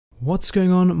What's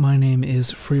going on? My name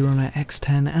is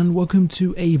FreeRunnerX10 and welcome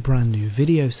to a brand new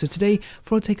video. So today,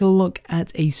 we'll take a look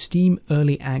at a Steam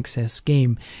Early Access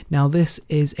game. Now this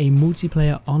is a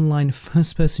multiplayer online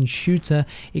first-person shooter.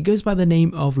 It goes by the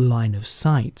name of Line of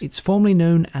Sight. It's formerly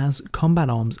known as Combat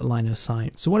Arms Line of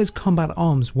Sight. So what is Combat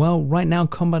Arms? Well, right now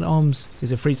Combat Arms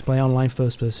is a free-to-play online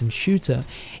first-person shooter.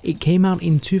 It came out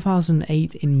in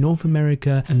 2008 in North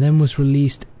America and then was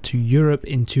released to Europe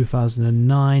in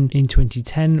 2009, in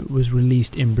 2010 was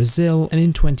released in Brazil, and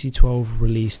in 2012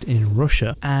 released in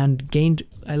Russia, and gained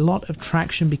a lot of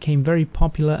traction, became very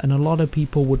popular, and a lot of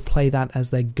people would play that as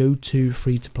their go-to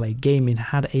free-to-play game. It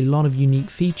had a lot of unique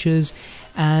features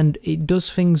and it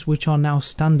does things which are now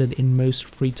standard in most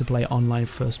free-to-play online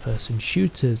first-person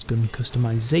shooters: gun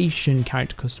customization,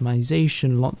 character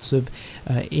customization, lots of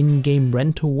in-game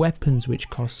rental weapons which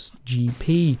costs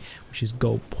GP, which is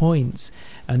gold points,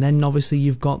 and then obviously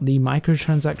you've got the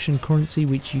microtransaction currency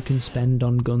which you can spend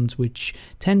on guns which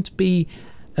tend to be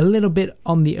a little bit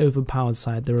on the overpowered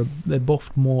side. They're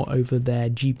buffed more over their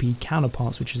GP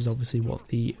counterparts, which is obviously what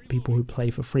the people who play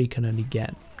for free can only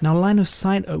get. Now Line of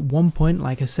Sight at one point,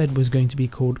 like I said, was going to be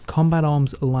called Combat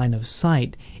Arms Line of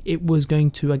Sight. It was going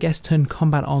to, I guess, turn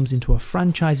Combat Arms into a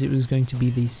franchise. It was going to be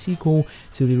the sequel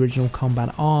to the original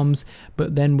Combat Arms,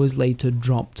 but then was later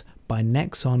dropped by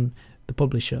Nexon, the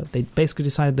publisher. They basically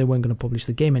decided they weren't going to publish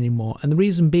the game anymore, and the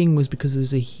reason being was because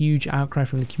there's a huge outcry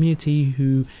from the community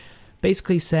who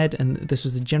basically said, and this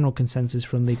was the general consensus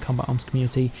from the Combat Arms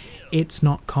community, it's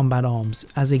not Combat Arms.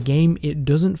 As a game, it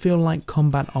doesn't feel like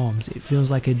Combat Arms. It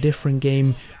feels like a different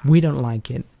game. We don't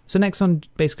like it. So Nexon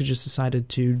basically just decided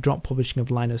to drop publishing of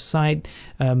Line of Sight.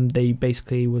 They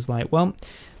basically was like, well,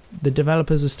 the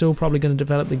developers are still probably going to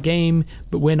develop the game,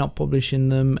 but we're not publishing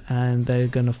them and they're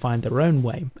going to find their own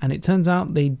way. And it turns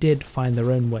out they did find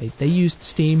their own way. They used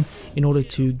Steam in order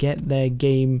to get their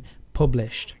game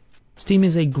published. Steam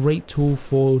is a great tool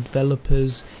for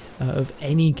developers of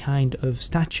any kind of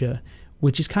stature,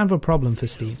 which is kind of a problem for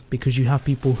Steam because you have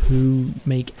people who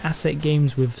make asset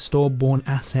games with store-bought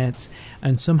assets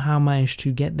and somehow manage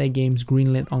to get their games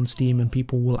greenlit on Steam and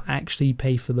people will actually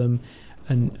pay for them,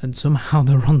 and somehow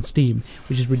they're on Steam,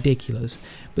 which is ridiculous.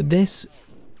 But this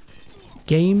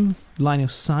game, Line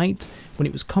of Sight, when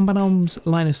it was Combat Arms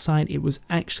Line of Sight, it was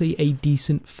actually a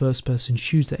decent first-person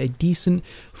shooter, a decent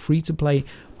free-to-play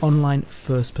online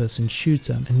first-person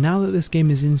shooter. And now that this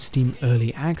game is in Steam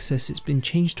Early Access, it's been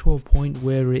changed to a point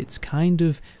where it's kind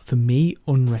of, for me,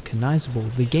 unrecognizable.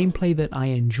 The gameplay that I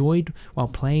enjoyed while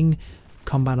playing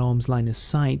Combat Arms Line of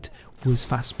Sight was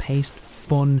fast-paced,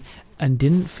 fun, and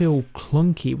didn't feel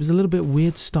clunky. It was a little bit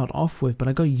weird to start off with, but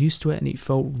I got used to it and it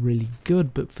felt really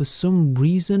good. But for some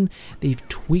reason, they've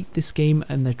tweaked this game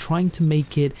and they're trying to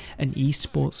make it an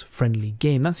esports friendly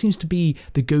game. That seems to be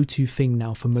the go-to thing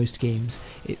now for most games.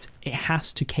 It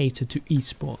has to cater to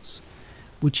esports,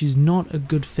 which is not a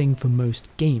good thing for most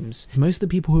games. Most of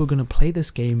the people who are going to play this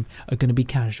game are going to be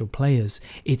casual players.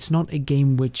 It's not a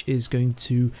game which is going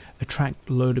to attract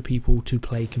a load of people to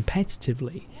play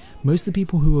competitively. Most of the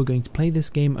people who are going to play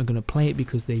this game are going to play it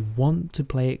because they want to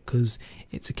play it because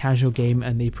it's a casual game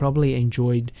and they probably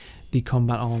enjoyed the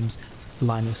Combat Arms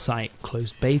Line of Sight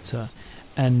closed beta.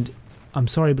 And I'm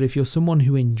sorry, but if you're someone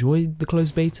who enjoyed the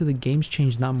closed beta, the game's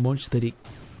changed that much that it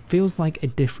feels like a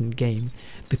different game.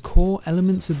 The core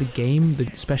elements of the game,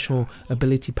 the special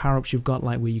ability power-ups you've got,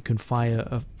 like where you can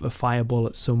fire a fireball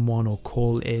at someone or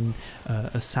call in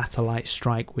a satellite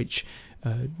strike which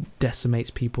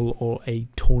decimates people, or a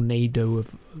tornado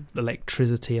of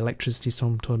electricity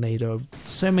storm tornado,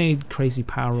 so many crazy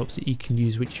power-ups that you can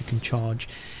use which you can charge.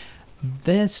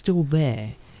 They're still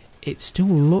there. It still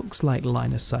looks like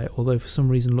Line of Sight, although for some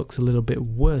reason looks a little bit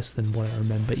worse than what I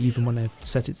remember, even when I've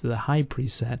set it to the high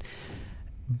preset.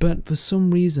 But for some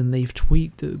reason they've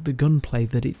tweaked the gunplay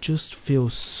that it just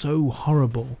feels so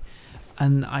horrible.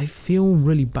 And I feel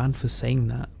really bad for saying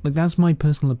that. Like, that's my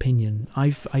personal opinion. I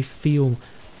feel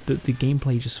that the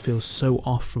gameplay just feels so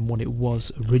off from what it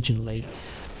was originally.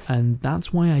 And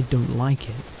that's why I don't like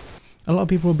it. A lot of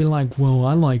people will be like, well,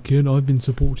 I like it, I've been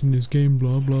supporting this game,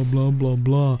 blah blah blah blah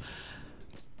blah.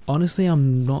 Honestly,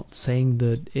 I'm not saying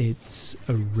that it's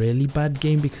a really bad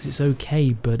game because it's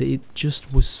okay, but it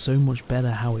just was so much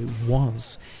better how it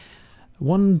was.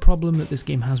 One problem that this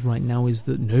game has right now is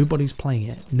that nobody's playing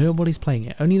it. Nobody's playing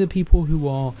it. Only the people who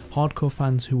are hardcore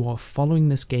fans who are following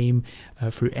this game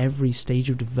through every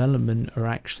stage of development are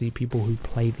actually people who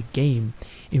play the game.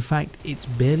 In fact, it's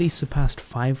barely surpassed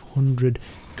 500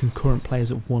 concurrent players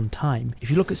at one time.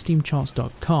 If you look at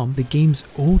steamcharts.com, the game's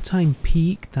all-time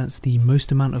peak, that's the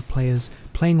most amount of players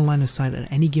playing Line of Sight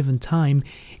at any given time,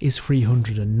 is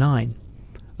 309.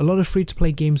 A lot of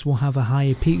free-to-play games will have a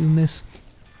higher peak than this,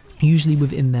 usually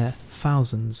within their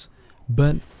thousands,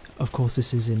 but of course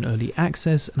this is in early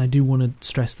access, and I do want to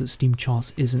stress that Steam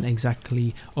charts isn't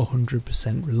exactly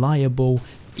 100% reliable.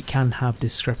 It can have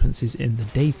discrepancies in the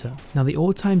data. Now the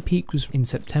all-time peak was in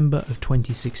September of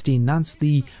 2016. That's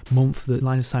the month that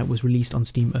Line of Sight was released on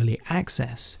Steam Early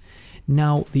Access.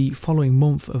 Now the following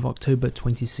month of October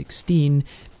 2016,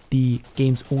 the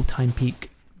game's all-time peak,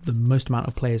 the most amount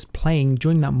of players playing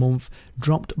during that month,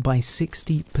 dropped by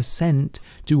 60%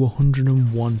 to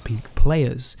 101 peak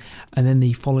players. And then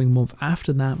the following month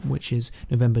after that, which is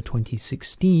November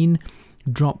 2016,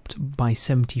 dropped by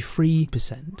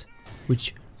 73%,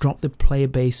 which dropped the player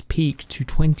base peak to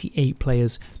 28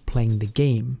 players playing the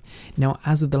game. Now,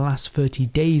 as of the last 30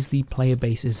 days, the player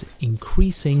base is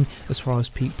increasing as far as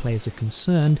peak players are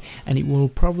concerned, and it will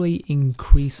probably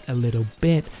increase a little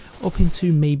bit up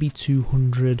into maybe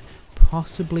 200,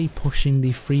 possibly pushing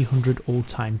the 300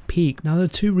 all-time peak. Now, there are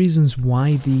two reasons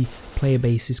why the player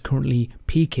base is currently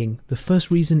peaking. The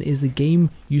first reason is the game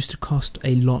used to cost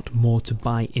a lot more to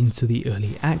buy into the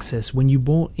early access. When you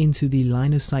bought into the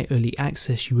Line of Sight early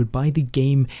access, you would buy the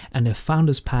game and a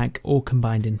founders pack all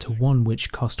combined into one,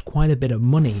 which cost quite a bit of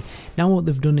money. Now what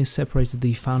they've done is separated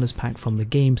the founders pack from the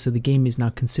game, so the game is now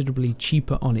considerably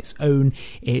cheaper on its own.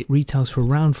 It retails for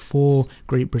around £4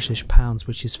 Great British pounds,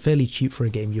 which is fairly cheap for a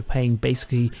game. You're paying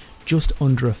basically just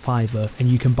under a fiver, and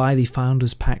you can buy the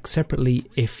founders pack separately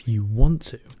if you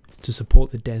want to support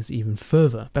the devs even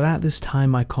further, but at this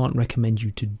time I can't recommend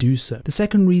you to do so. The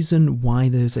second reason why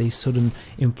there's a sudden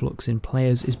influx in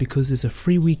players is because there's a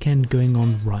free weekend going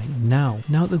on right now.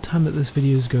 Now at the time that this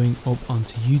video is going up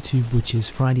onto YouTube, which is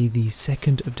Friday the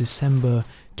 2nd of December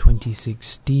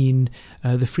 2016,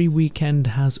 the free weekend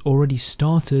has already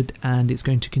started and it's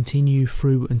going to continue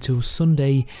through until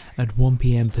Sunday at 1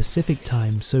 PM Pacific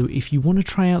time. So if you want to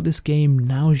try out this game,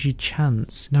 now's your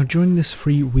chance. Now during this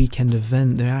free weekend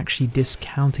event, they're actually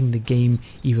discounting the game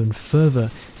even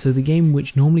further. So the game,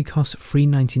 which normally costs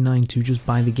 £3.99 to just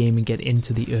buy the game and get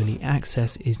into the early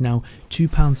access, is now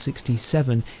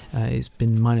 £2.67. It's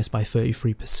been minused by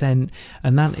 33%,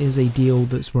 and that is a deal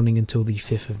that's running until the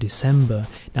 5th of December.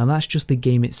 Now that's just the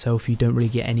game itself, you don't really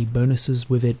get any bonuses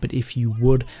with it, but if you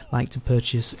would like to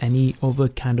purchase any other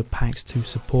kind of packs to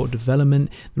support development,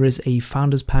 there is a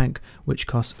founders pack which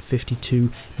costs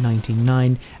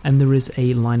 £52.99, and there is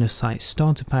a Line of Sight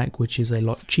starter pack which is a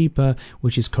lot cheaper,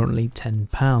 which is currently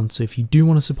 £10. So if you do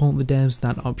want to support the devs,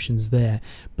 that option's there.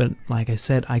 But like I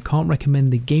said, I can't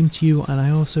recommend the game to you, and I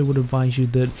also would advise you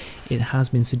that it has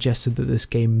been suggested that this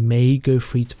game may go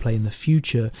free to play in the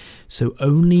future, so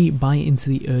only buy into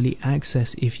the early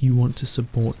access if you want to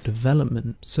support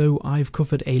development. So I've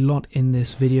covered a lot in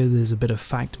this video. There's a bit of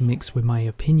fact mixed with my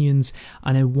opinions,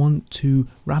 and I want to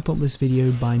wrap up this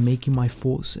video by making my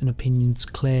thoughts and opinions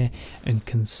clear and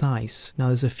concise. Now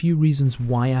there's a few reasons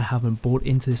why I haven't bought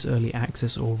into this early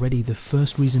access already. The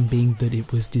first reason being that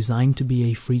it was designed to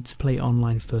be a free-to-play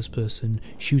online first-person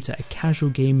shooter, a casual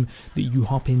game that you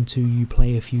hop into, you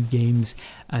play a few games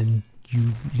and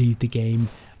you leave the game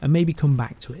and maybe come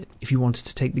back to it. If you wanted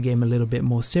to take the game a little bit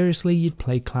more seriously, you'd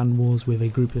play clan wars with a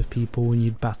group of people and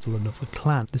you'd battle another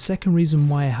clan. The second reason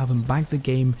why I haven't bagged the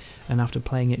game, and after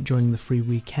playing it during the free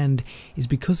weekend, is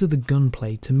because of the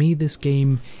gunplay. To me, this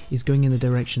game is going in the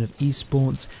direction of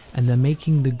esports, and they're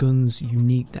making the guns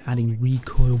unique. They're adding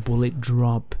recoil, bullet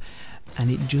drop,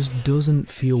 and it just doesn't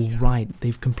feel right.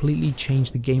 They've completely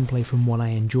changed the gameplay from what I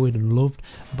enjoyed and loved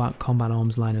about Combat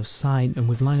Arms Line of Sight, and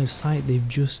with Line of Sight they've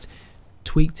just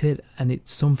tweaked it, and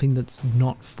it's something that's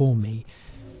not for me.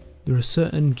 There are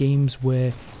certain games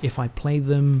where if I play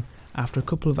them, after a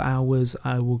couple of hours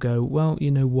I will go, well,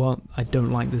 you know what, I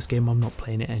don't like this game, I'm not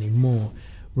playing it anymore.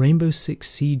 Rainbow Six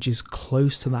Siege is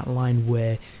close to that line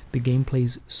where the gameplay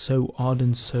is so odd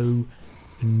and so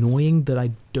annoying that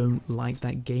I don't like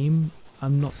that game.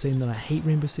 I'm not saying that I hate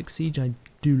Rainbow Six Siege, I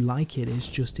do like it, it's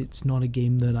just it's not a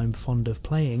game that I'm fond of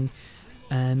playing,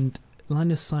 and Line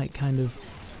of Sight kind of,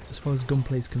 as far as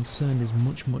gunplay is concerned, is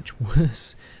much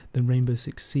worse than Rainbow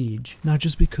Six Siege. Now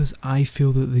just because I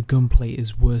feel that the gunplay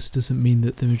is worse doesn't mean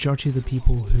that the majority of the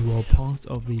people who are part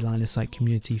of the Line of Sight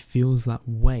community feels that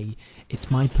way. It's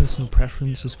my personal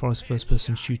preference as far as first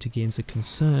person shooter games are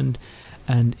concerned,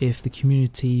 and if the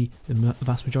community, the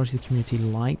vast majority of the community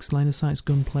likes Line of Sight's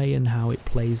gunplay and how it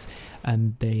plays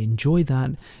and they enjoy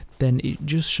that, then it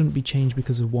just shouldn't be changed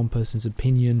because of one person's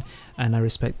opinion, and I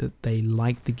respect that they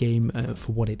like the game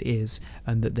for what it is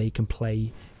and that they can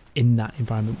play in that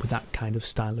environment with that kind of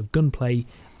style of gunplay.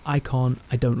 I can't,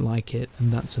 I don't like it, and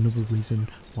that's another reason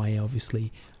why I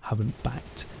obviously haven't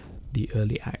backed the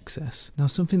early access. Now,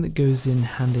 something that goes in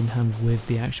hand with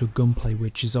the actual gunplay,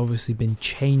 which has obviously been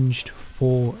changed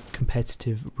for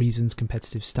competitive reasons,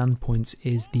 competitive standpoints,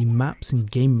 is the maps and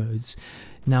game modes.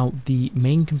 Now, the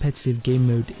main competitive game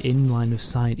mode in Line of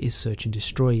Sight is Search and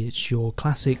Destroy. It's your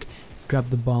classic grab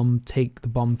the bomb, take the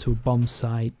bomb to a bomb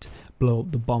site, blow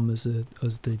up the bomb as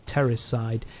the terrorist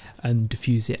side, and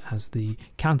defuse it as the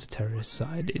counter-terrorist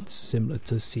side. It's similar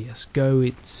to CSGO,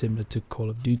 it's similar to Call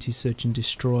of Duty Search and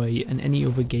Destroy, and any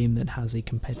other game that has a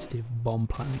competitive bomb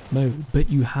planting mode. But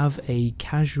you have a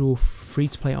casual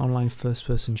free-to-play online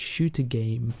first-person shooter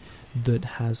game that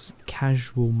has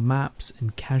casual maps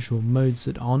and casual modes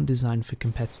that aren't designed for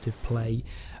competitive play,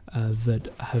 that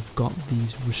have got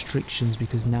these restrictions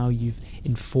because now you've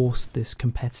enforced this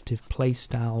competitive play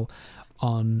style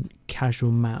on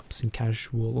casual maps and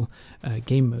casual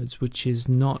game modes, which is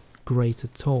not great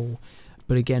at all.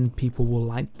 But again, people will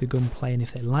like the gunplay, and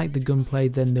if they like the gunplay,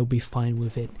 then they'll be fine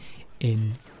with it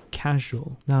in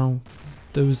casual. Now,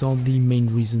 those are the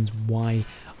main reasons why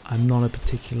I'm not a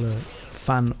particular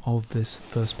fan of this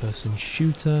first-person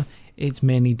shooter. It's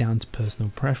mainly down to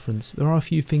personal preference. There are a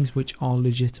few things which are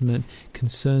legitimate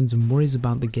concerns and worries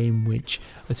about the game which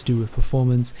are to do with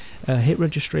performance. Hit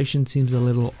registration seems a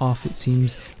little off. It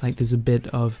seems like there's a bit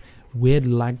of weird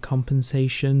lag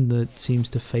compensation that seems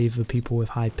to favour people with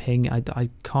high ping. I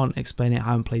can't explain it. I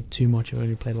haven't played too much. I've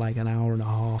only played like an hour and a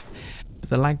half. But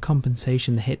the lag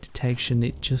compensation, the hit detection,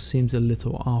 it just seems a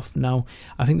little off. Now,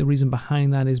 I think the reason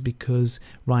behind that is because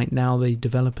right now the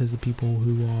developers, the people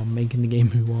who are making the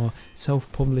game, who are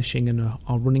self-publishing and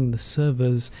are running the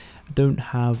servers, don't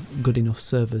have good enough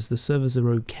servers. The servers are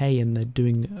okay and they're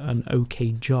doing an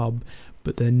okay job,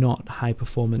 but they're not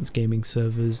high-performance gaming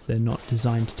servers. They're not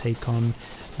designed to take on,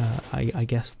 I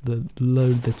guess, the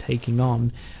load they're taking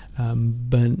on.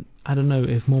 But I don't know,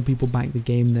 if more people back the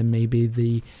game, then maybe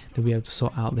they'll be able to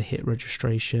sort out the hit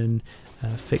registration,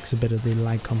 fix a bit of the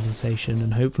lag compensation,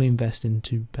 and hopefully invest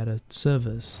into better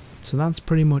servers. So that's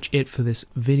pretty much it for this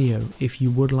video. If you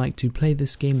would like to play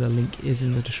this game, the link is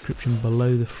in the description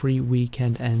below. The free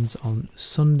weekend ends on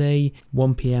Sunday,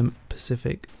 1 PM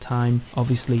Pacific time.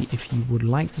 Obviously, if you would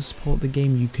like to support the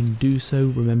game, you can do so.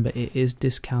 Remember, it is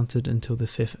discounted until the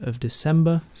 5th of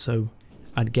December, so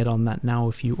I'd get on that now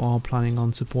if you are planning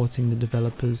on supporting the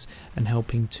developers and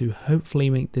helping to hopefully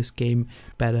make this game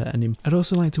better. And I'd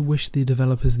also like to wish the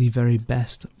developers the very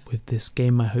best with this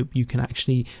game. I hope you can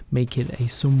actually make it a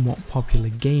somewhat popular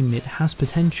game. It has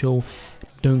potential,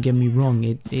 don't get me wrong,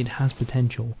 it has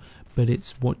potential, but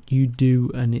it's what you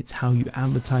do and it's how you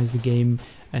advertise the game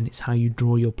and it's how you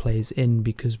draw your players in,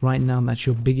 because right now that's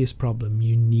your biggest problem.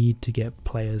 You need to get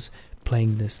players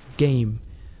playing this game.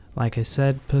 Like I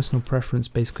said, personal preference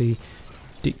basically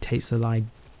dictates that I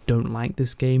don't like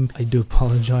this game. I do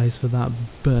apologize for that,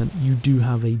 but you do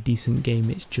have a decent game.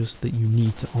 It's just that you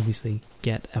need to obviously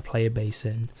get a player base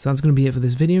in. So that's going to be it for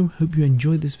this video. Hope you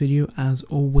enjoyed this video. As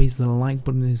always, the like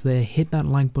button is there. Hit that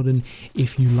like button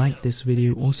if you like this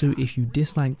video. Also, if you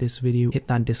dislike this video, hit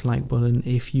that dislike button.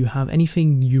 If you have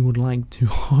anything you would like to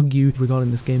argue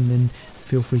regarding this game, then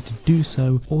feel free to do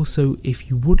so. Also, if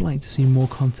you would like to see more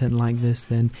content like this,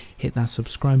 then hit that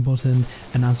subscribe button.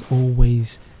 And as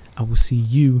always, I will see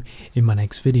you in my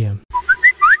next video.